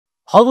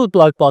Hollywood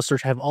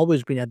blockbusters have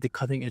always been at the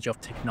cutting edge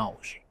of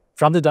technology.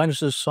 From the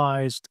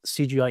dinosaur-sized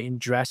CGI in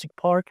Jurassic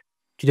Park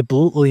to the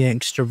blue alien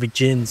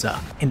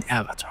extravaganza in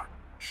Avatar,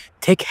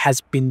 tech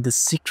has been the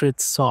secret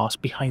sauce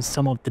behind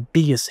some of the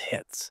biggest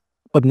hits.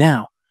 But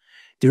now,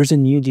 there's a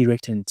new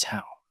director in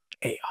town,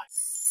 AI.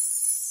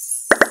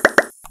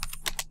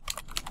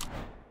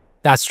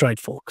 That's right,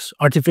 folks.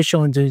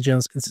 Artificial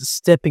intelligence is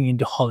stepping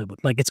into Hollywood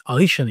like it's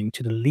auditioning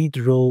to the lead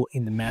role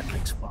in The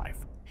Matrix 5.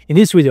 In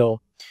this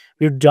video,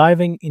 we're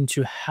diving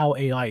into how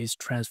AI is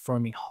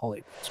transforming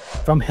Hollywood,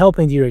 from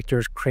helping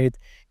directors create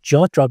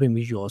jaw-dropping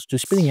visuals to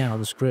spitting out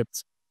the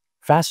scripts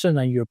faster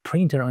than your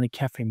printer on a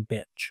caffeine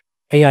bench.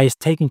 AI is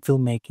taking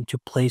filmmaking to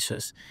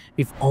places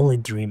we've only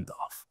dreamed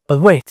of. But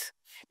wait,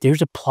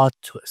 there's a plot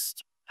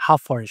twist. How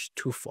far is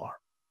too far?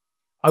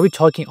 Are we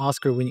talking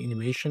Oscar-winning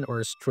innovation or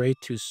a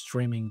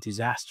straight-to-streaming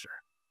disaster?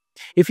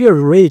 If you're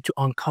ready to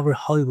uncover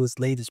Hollywood's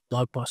latest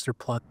blockbuster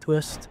plot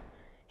twist,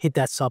 hit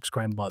that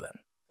subscribe button.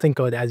 Think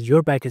of it as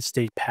your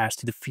backstage pass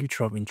to the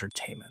future of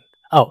entertainment.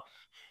 Oh,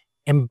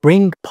 and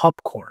bring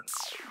popcorn.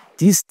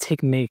 This tech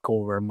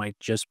makeover might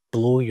just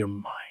blow your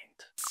mind.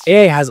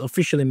 AI has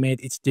officially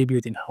made its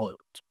debut in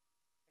Hollywood.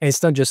 And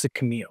it's not just a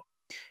cameo.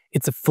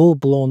 It's a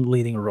full-blown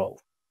leading role.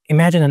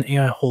 Imagine an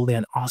AI holding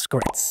an Oscar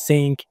and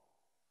saying,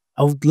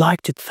 "I would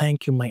like to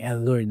thank you, my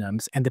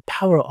algorithms, and the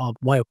power of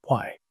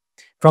Wi-Fi."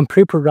 From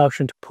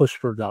pre-production to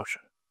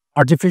post-production,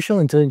 artificial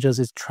intelligence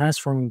is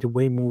transforming the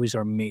way movies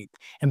are made,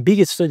 and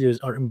big studios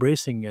are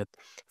embracing it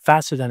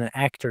faster than an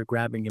actor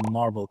grabbing a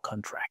Marvel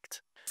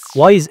contract.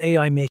 Why is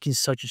AI making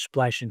such a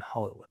splash in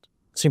Hollywood?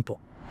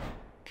 Simple.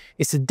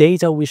 It's the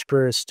data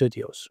whisperer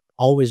studios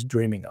always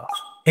dreaming of.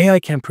 AI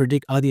can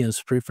predict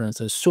audience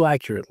preferences so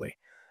accurately.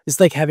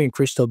 It's like having a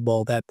crystal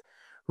ball that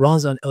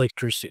runs on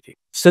electricity.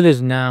 Studios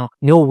now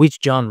know which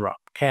genre,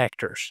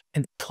 characters,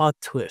 and plot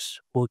twists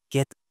will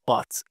get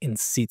butts in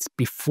seats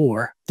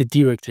before the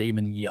director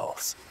even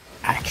yells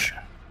action.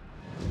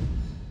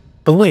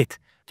 But wait,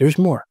 there's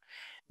more.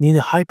 Need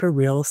a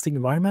hyper-realistic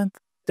environment?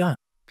 Done.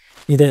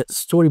 Need a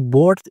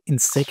storyboard in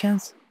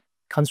seconds?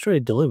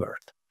 Constructed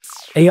delivered.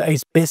 AI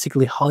is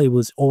basically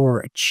Hollywood's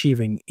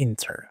overachieving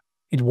intern.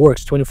 It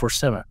works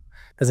 24/7,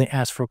 doesn't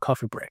ask for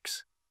coffee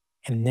breaks,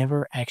 and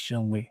never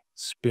accidentally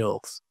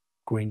spills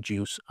green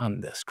juice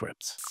on the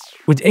scripts.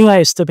 With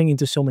AI stepping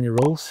into so many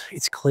roles,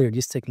 it's clear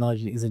this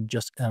technology isn't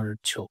just another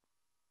tool.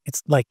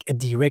 It's like a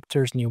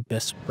director's new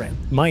best friend,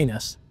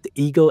 minus the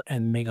ego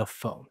and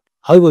megaphone.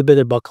 Hollywood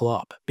better buckle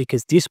up,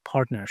 because this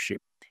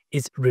partnership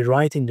is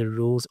rewriting the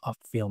rules of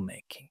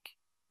filmmaking.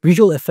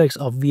 Visual effects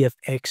of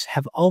VFX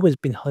have always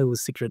been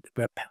Hollywood's secret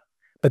weapon.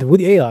 But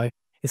with AI,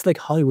 it's like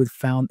Hollywood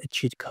found a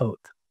cheat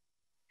code.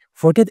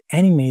 Forget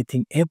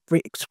animating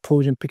every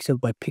explosion pixel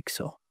by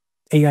pixel.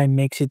 AI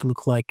makes it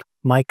look like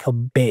Michael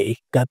Bay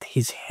got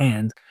his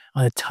hand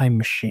on a time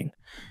machine.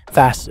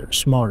 Faster,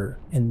 smarter,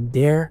 and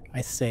dare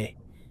I say,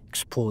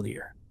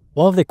 explodier.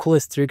 One of the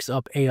coolest tricks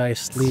up AI's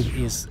sleeve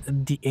is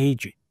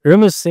de-aging.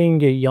 Remember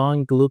seeing a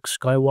young Luke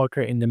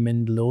Skywalker in The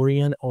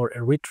Mandalorian or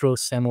a retro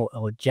Samuel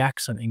L.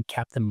 Jackson in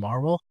Captain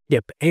Marvel?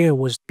 Yep, AI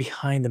was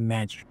behind the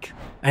magic.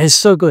 And it's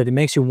so good, it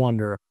makes you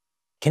wonder,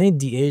 can it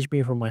de-age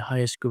me for my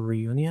high school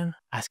reunion?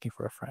 Asking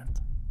for a friend.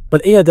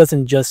 But AI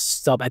doesn't just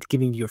stop at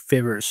giving your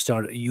favorite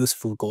star a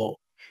useful glow.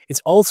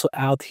 It's also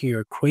out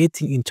here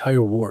creating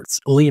entire worlds,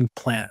 alien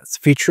planets,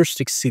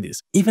 futuristic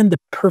cities, even the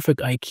perfect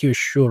IKEA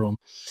showroom,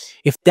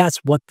 if that's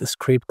what the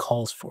script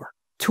calls for.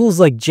 Tools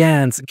like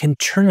Jans can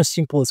turn a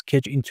simple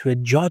sketch into a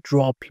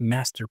jaw-dropping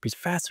masterpiece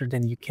faster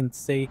than you can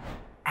say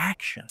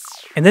action.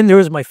 And then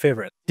there's my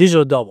favorite,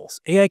 digital doubles.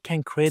 AI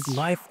can create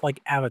lifelike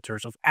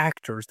avatars of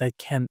actors that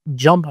can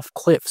jump off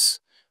cliffs,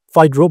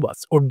 fight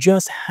robots, or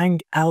just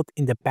hang out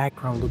in the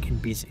background looking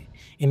busy.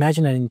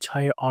 Imagine an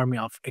entire army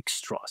of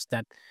extras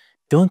that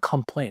don't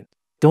complain,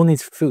 don't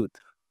eat food,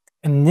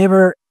 and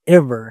never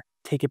ever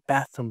take a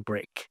bathroom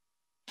break.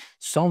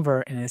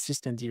 Somewhere an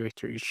assistant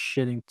director is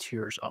shedding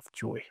tears of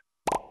joy.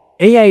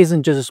 AI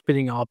isn't just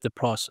speeding up the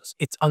process,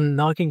 it's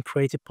unlocking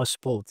creative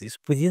possibilities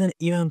we didn't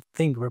even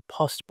think were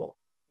possible.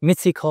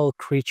 Mythical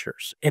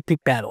creatures, epic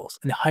battles,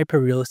 and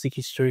hyper-realistic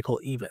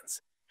historical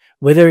events.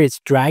 Whether it's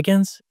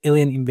dragons,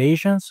 alien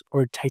invasions,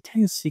 or a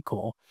Titanic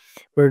sequel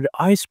where the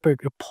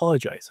iceberg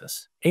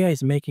apologizes, AI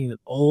is making it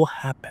all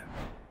happen.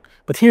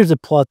 But here's the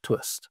plot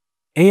twist.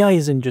 AI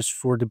isn't just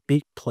for the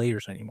big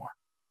players anymore.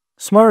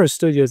 Smaller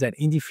studios and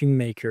indie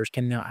filmmakers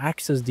can now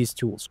access these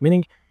tools,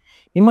 meaning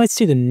you might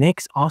see the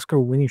next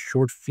Oscar-winning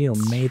short film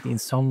made in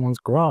someone's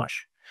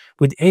garage.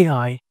 With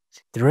AI,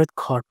 the red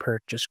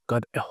carpet just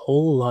got a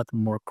whole lot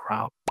more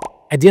crowd.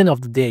 At the end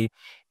of the day,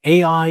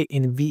 AI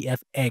in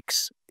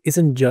VFX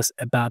isn't just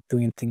about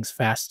doing things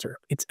faster.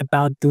 It's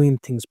about doing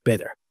things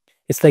better.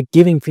 It's like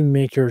giving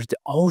filmmakers the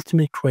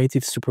ultimate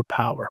creative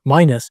superpower,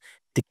 minus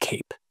the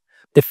cape.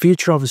 The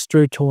future of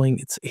storytelling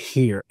is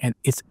here, and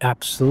it's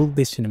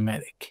absolutely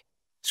cinematic.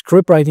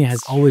 Scriptwriting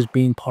has always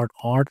been part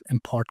art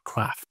and part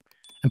craft,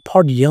 and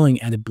part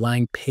yelling at a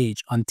blank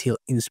page until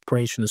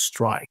inspiration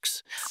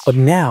strikes. But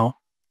now,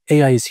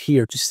 AI is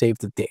here to save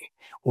the day.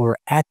 or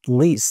at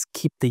least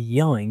keep the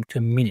yelling to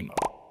a minimum.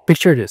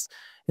 Picture this.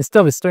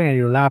 Instead of staring at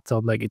your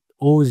laptop like it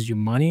owes you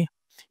money,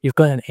 you've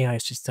got an AI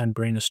assistant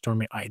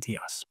brainstorming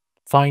ideas,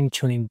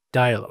 fine-tuning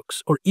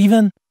dialogues, or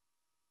even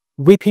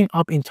whipping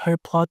up entire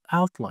plot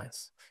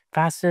outlines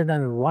faster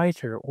than a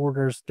writer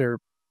orders their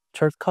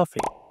third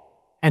coffee.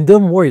 And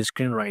don't worry,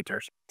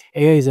 screenwriters.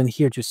 AI isn't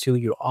here to steal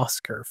your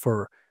Oscar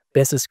for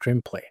best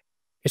screenplay.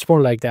 It's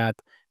more like that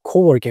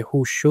coworker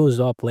who shows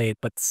up late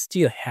but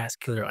still has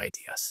killer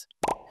ideas.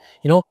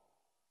 You know,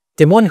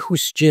 the one who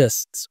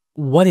suggests,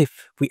 what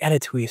if we add a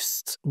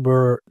twist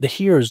where the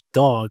hero's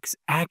dog is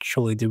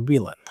actually the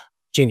villain?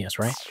 Genius,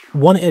 right?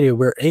 One area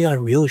where AI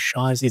really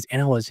shines is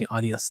analyzing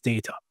audience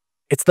data.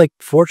 It's like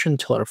fortune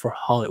teller for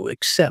Hollywood,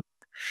 except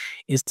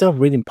instead of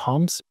reading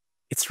palms,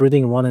 it's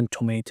reading Rotten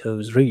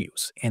Tomatoes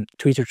reviews and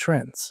Twitter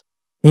trends.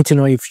 Need to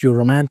know if your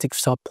romantic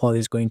subplot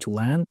is going to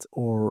land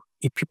or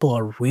if people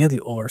are really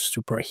over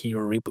superhero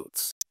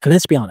reboots. And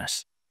let's be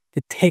honest,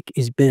 the tech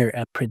is better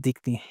at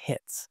predicting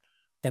hits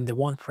than the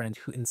one friend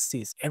who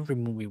insists every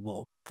movie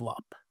will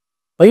flop.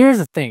 But here's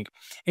the thing,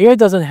 AI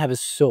doesn't have a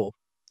soul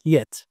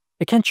yet.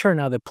 It can churn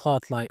out a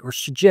plotline or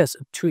suggest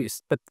a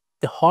twist, but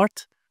the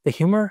heart, the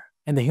humor,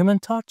 and the human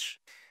touch,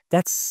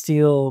 that's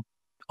still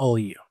all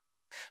you.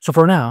 So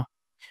for now,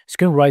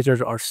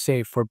 screenwriters are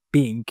safe for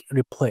being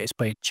replaced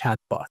by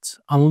chatbots,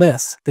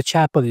 unless the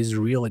chatbot is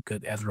really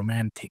good at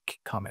romantic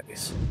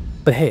comedies.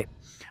 But hey,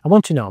 I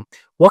want to know,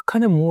 what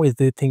kind of movies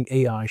do you think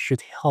AI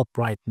should help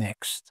write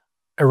next?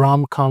 A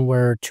rom-com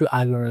where two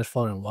actors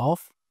fall in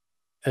love?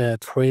 A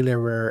trailer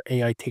where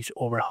AI takes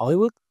over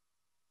Hollywood?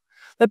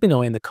 Let me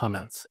know in the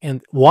comments.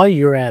 And while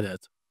you're at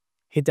it,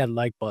 hit that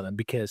like button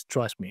because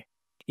trust me,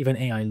 even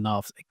AI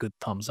loves a good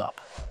thumbs up.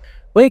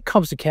 When it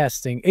comes to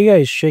casting, AI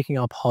is shaking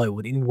up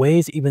Hollywood in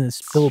ways even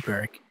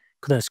Spielberg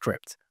couldn't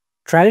script.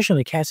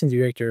 Traditionally, casting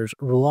directors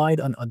relied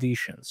on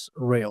auditions,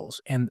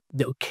 reels, and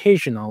the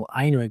occasional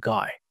I know a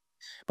guy.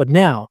 But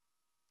now,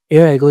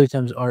 AI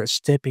algorithms are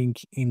stepping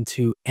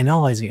into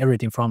analyzing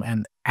everything from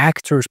an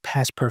actor's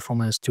past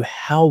performance to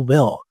how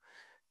well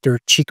their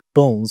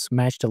cheekbones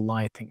match the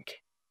lighting.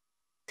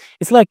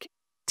 It's like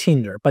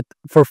Tinder, but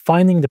for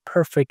finding the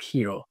perfect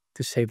hero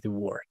to save the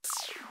world.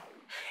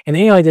 And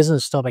AI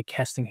doesn't stop at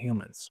casting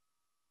humans.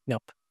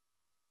 Nope.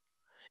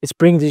 It's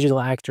bringing digital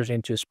actors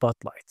into the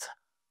spotlight.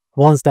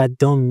 Ones that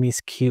don't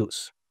miss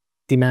cues,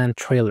 demand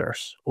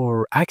trailers,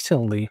 or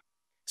accidentally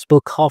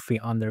spill coffee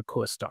on their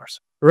co-stars.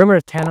 Remember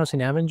Thanos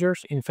in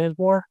Avengers Infinite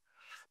War?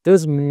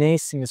 Those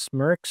menacing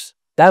smirks?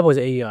 That was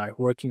AI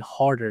working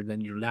harder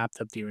than your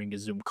laptop during a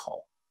Zoom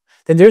call.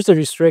 Then there's the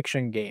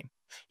restriction game.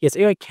 Yes,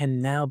 AI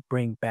can now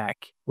bring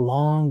back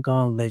long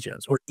gone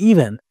legends or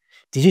even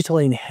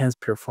digitally enhanced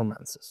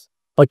performances.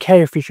 Like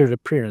Carrie Fisher's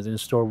appearance in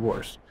Star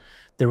Wars,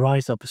 The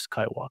Rise of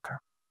Skywalker.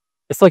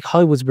 It's like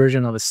Hollywood's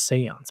version of a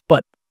seance,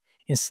 but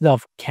instead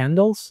of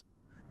candles,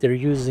 they're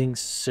using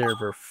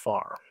server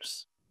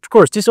farms. Of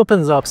course, this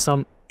opens up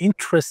some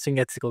interesting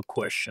ethical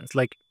questions,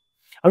 like,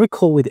 are we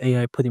cool with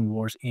AI putting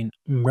words in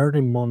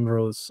Marilyn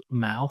Monroe's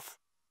mouth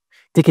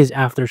decades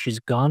after she's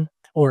gone?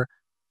 Or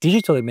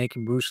digitally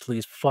making Bruce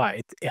Lee's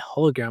fight a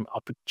hologram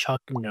of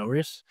Chuck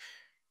Norris?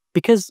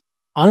 Because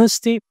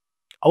honestly,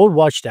 I would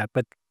watch that,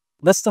 but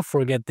let's not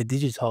forget the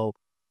digital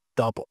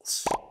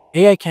doubles.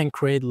 AI can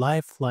create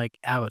lifelike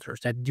avatars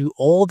that do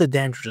all the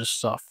dangerous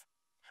stuff,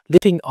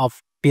 leaping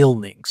off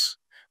buildings,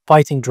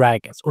 fighting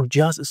dragons, or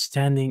just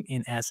standing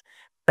in as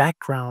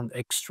background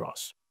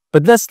extras.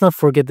 But let's not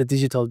forget the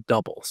digital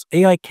doubles.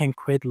 AI can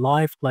create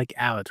lifelike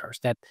avatars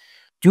that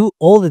do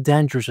all the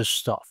dangerous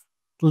stuff,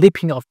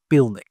 leaping off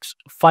buildings,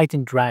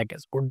 fighting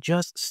dragons, or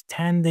just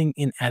standing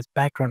in as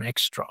background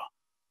extra.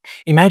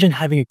 Imagine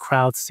having a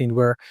crowd scene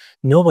where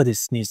nobody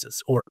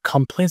sneezes or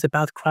complains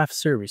about craft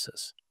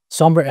services.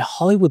 Somewhere a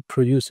Hollywood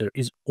producer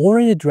is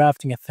already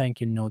drafting a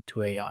thank you note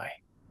to AI.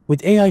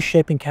 With AI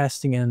shaping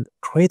casting and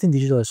creating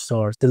digital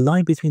stars, the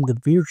line between the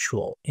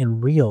virtual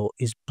and real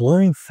is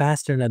blurring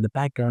faster than the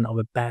background of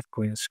a bad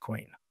green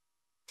screen.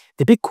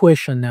 The big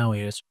question now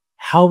is,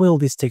 how will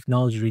this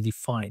technology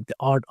redefine the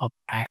art of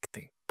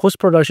acting?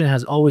 Post-production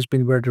has always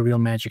been where the real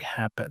magic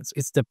happens.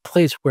 It's the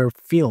place where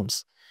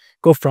films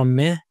go from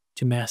meh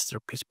to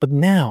masterpiece. But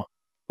now,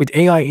 with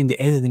AI in the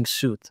editing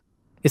suite,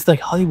 it's like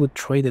Hollywood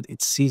traded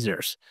its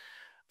scissors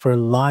for a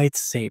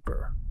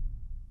lightsaber.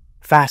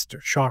 Faster,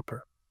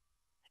 sharper,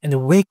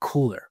 and way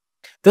cooler.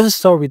 Doesn't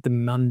start with the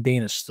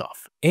mundane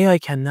stuff. AI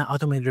can now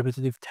automate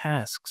repetitive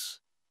tasks,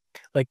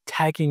 like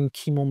tagging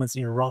key moments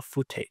in raw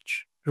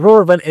footage.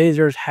 Remember when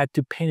editors had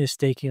to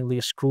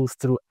painstakingly scroll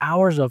through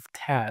hours of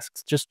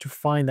tasks just to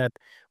find that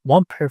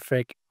one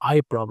perfect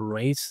eyebrow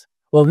raise?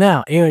 Well,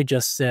 now AI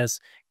just says,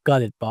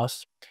 got it,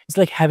 boss. It's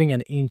like having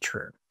an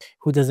intern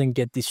who doesn't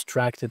get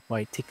distracted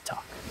by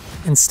TikTok.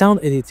 And sound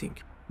editing.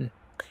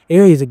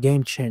 AI is a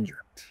game changer.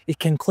 It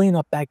can clean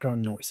up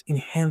background noise,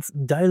 enhance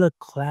dialogue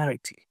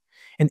clarity,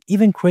 and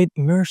even create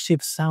immersive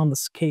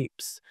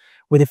soundscapes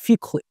with a few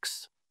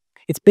clicks.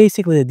 It's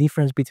basically the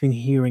difference between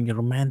hearing a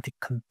romantic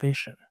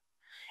confession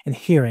and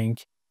hearing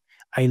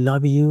I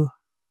love you,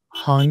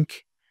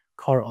 hunk,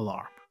 car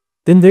alarm.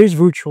 Then there's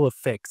virtual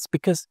effects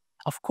because,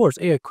 of course,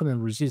 AI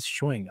couldn't resist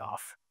showing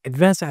off.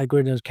 Advanced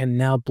algorithms can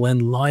now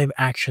blend live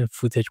action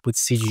footage with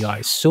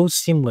CGI so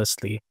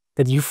seamlessly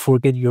that you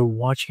forget you're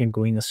watching a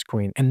green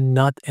screen and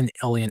not an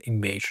alien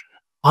invasion.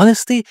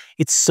 Honestly,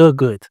 it's so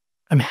good.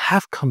 I'm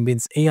half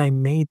convinced AI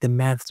made the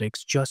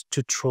Matrix just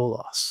to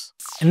troll us.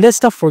 And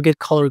let's not forget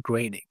color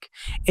grading.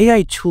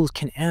 AI tools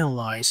can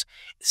analyze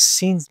a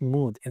scene's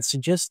mood and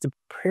suggest the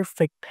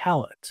perfect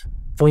palette.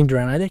 Feeling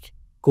dramatic?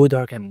 Go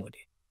dark and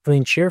moody.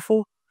 Feeling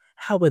cheerful?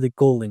 How about the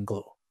golden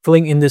glow?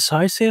 Feeling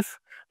indecisive?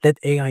 Let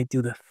AI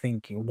do the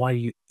thinking while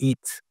you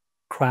eat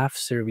craft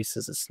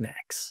services and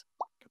snacks.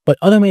 But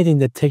automating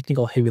the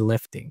technical heavy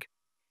lifting,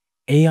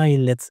 AI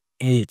lets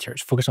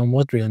editors focus on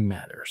what really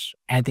matters,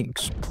 adding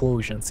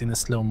explosions in a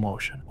slow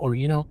motion, or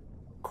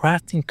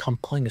crafting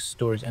compelling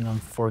stories and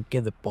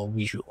unforgettable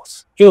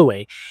visuals. Either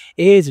way,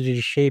 AI is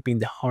reshaping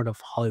the heart of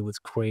Hollywood's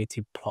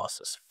creative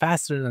process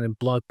faster than a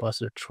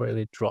blockbuster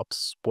trailer drops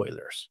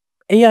spoilers.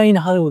 AI in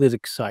Hollywood is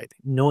exciting,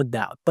 no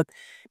doubt, but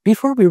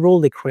before we roll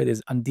the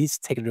credits on this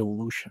tech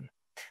revolution,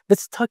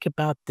 let's talk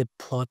about the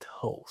plot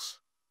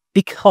holes.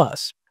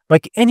 Because,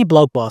 like any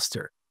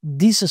blockbuster,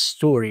 this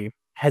story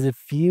has a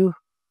few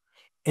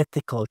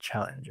ethical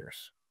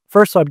challenges.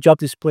 First off, job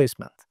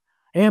displacement.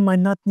 AI might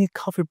not need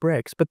coffee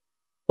breaks, but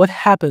what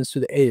happens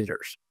to the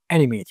editors,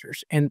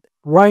 animators, and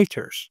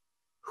writers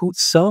who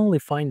suddenly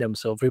find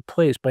themselves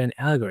replaced by an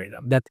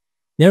algorithm that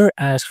never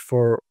asks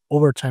for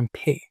overtime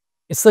pay?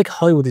 It's like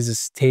Hollywood is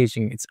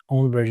staging its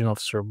own version of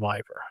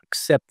Survivor,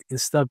 except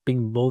instead of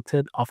being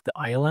voted off the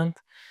island,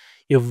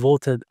 you're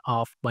voted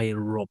off by a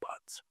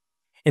robot.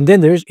 And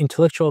then there's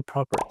intellectual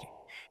property.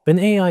 When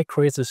AI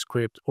creates a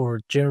script or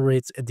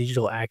generates a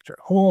digital actor,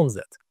 who owns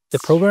it? The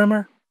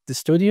programmer? The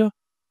studio?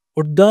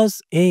 Or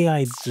does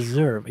AI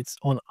deserve its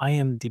own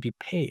IMDb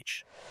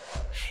page?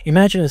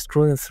 Imagine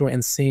scrolling through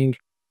and seeing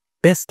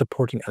Best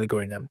Supporting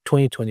Algorithm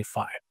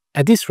 2025.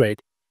 At this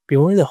rate, we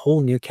will need a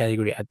whole new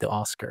category at the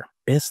Oscar,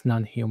 Best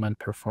Non-Human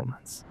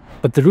Performance.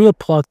 But the real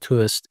plot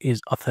twist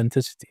is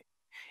authenticity.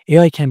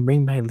 AI can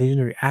bring back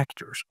legendary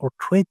actors or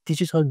create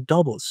digital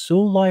doubles so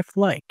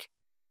lifelike,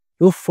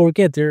 you'll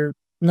forget they're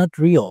not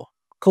real.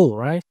 Cool,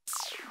 right?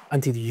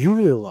 Until you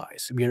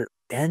realize we are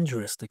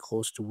dangerously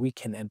close to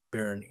Weekend at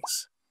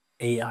Bernie's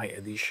AI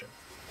edition.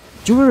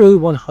 Do we really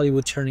want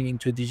Hollywood turning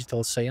into a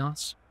digital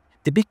seance?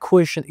 The big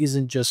question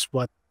isn't just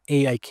what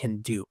AI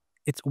can do,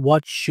 it's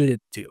what should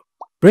it do.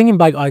 Bringing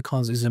back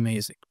icons is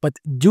amazing, but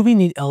do we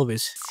need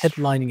Elvis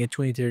headlining a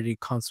 2030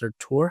 concert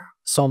tour?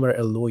 Somewhere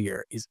a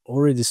lawyer is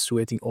already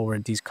sweating over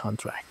these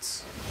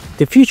contracts.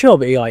 The future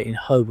of AI in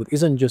Hollywood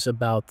isn't just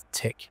about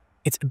tech,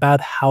 it's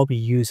about how we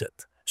use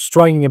it.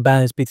 Striking a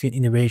balance between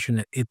innovation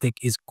and ethic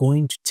is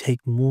going to take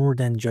more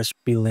than just $1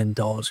 billion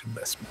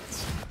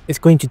investments. It's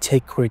going to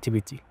take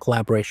creativity,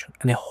 collaboration,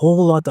 and a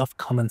whole lot of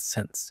common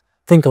sense.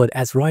 Think of it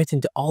as writing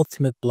the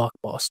ultimate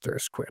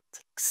blockbuster script,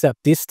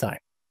 except this time,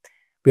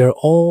 we are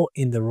all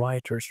in the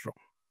writer's room.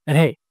 And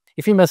hey,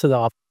 if you mess it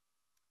up,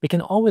 we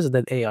can always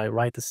let AI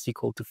write a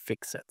sequel to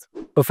fix it.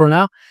 But for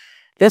now,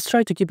 let's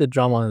try to keep the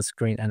drama on the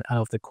screen and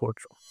out of the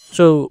courtroom.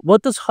 So,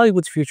 what does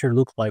Hollywood's future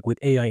look like with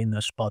AI in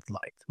the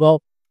spotlight?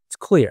 Well, it's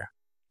clear.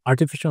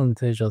 Artificial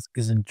intelligence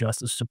isn't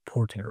just a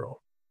supporting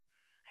role.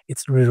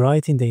 It's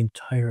rewriting the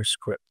entire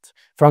script,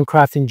 from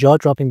crafting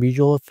jaw-dropping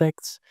visual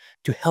effects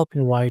to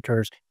helping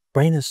writers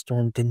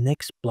brainstorm the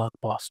next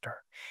blockbuster.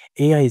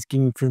 AI is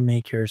giving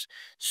filmmakers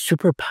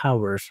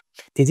superpowers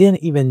they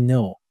didn't even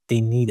know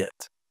they needed.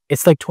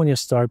 It's like Tony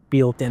Stark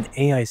built an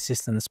AI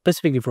system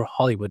specifically for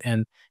Hollywood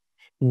and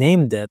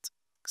named it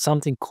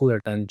something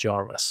cooler than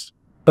Jarvis.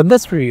 But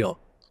let's be real,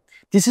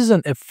 this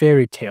isn't a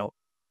fairy tale.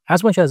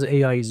 As much as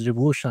AI is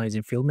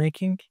revolutionizing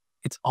filmmaking,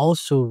 it's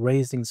also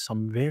raising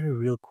some very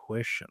real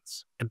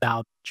questions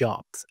about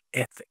jobs,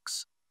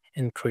 ethics,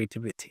 and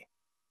creativity.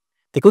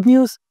 The good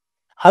news?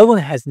 Hollywood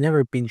has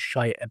never been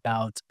shy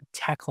about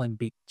tackling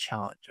big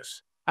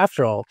challenges.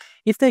 After all,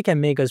 if they can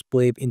make us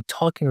believe in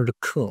talking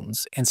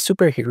raccoons and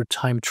superhero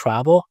time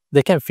travel,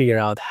 they can figure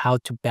out how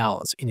to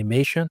balance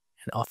animation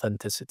and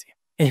authenticity.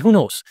 And who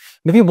knows,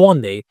 maybe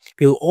one day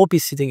we'll all be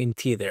sitting in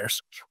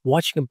theaters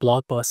watching a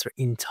blockbuster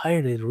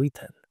entirely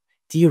written,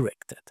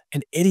 directed,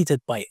 and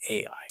edited by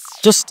AI.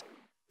 Just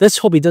let's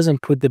hope it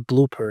doesn't put the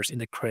bloopers in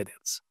the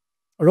credits.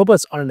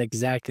 Robots aren't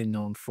exactly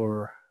known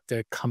for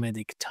their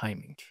comedic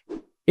timing.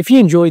 If you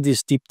enjoyed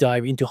this deep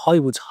dive into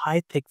Hollywood's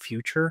high-tech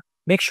future,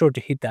 make sure to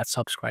hit that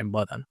subscribe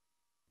button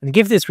and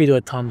give this video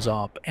a thumbs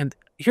up. And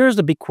here's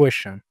the big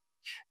question.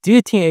 Do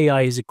you think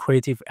AI is a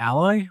creative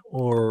ally,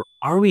 or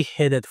are we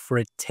headed for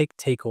a tech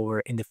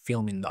takeover in the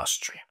film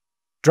industry?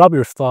 Drop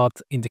your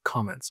thoughts in the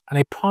comments, and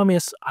I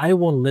promise I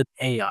won't let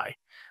AI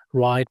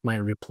write my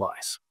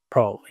replies,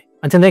 probably.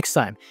 Until next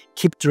time,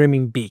 keep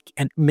dreaming big,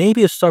 and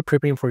maybe start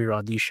preparing for your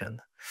audition.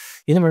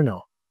 You never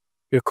know,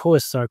 your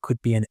co-star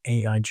could be an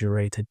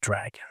AI-generated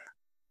dragon.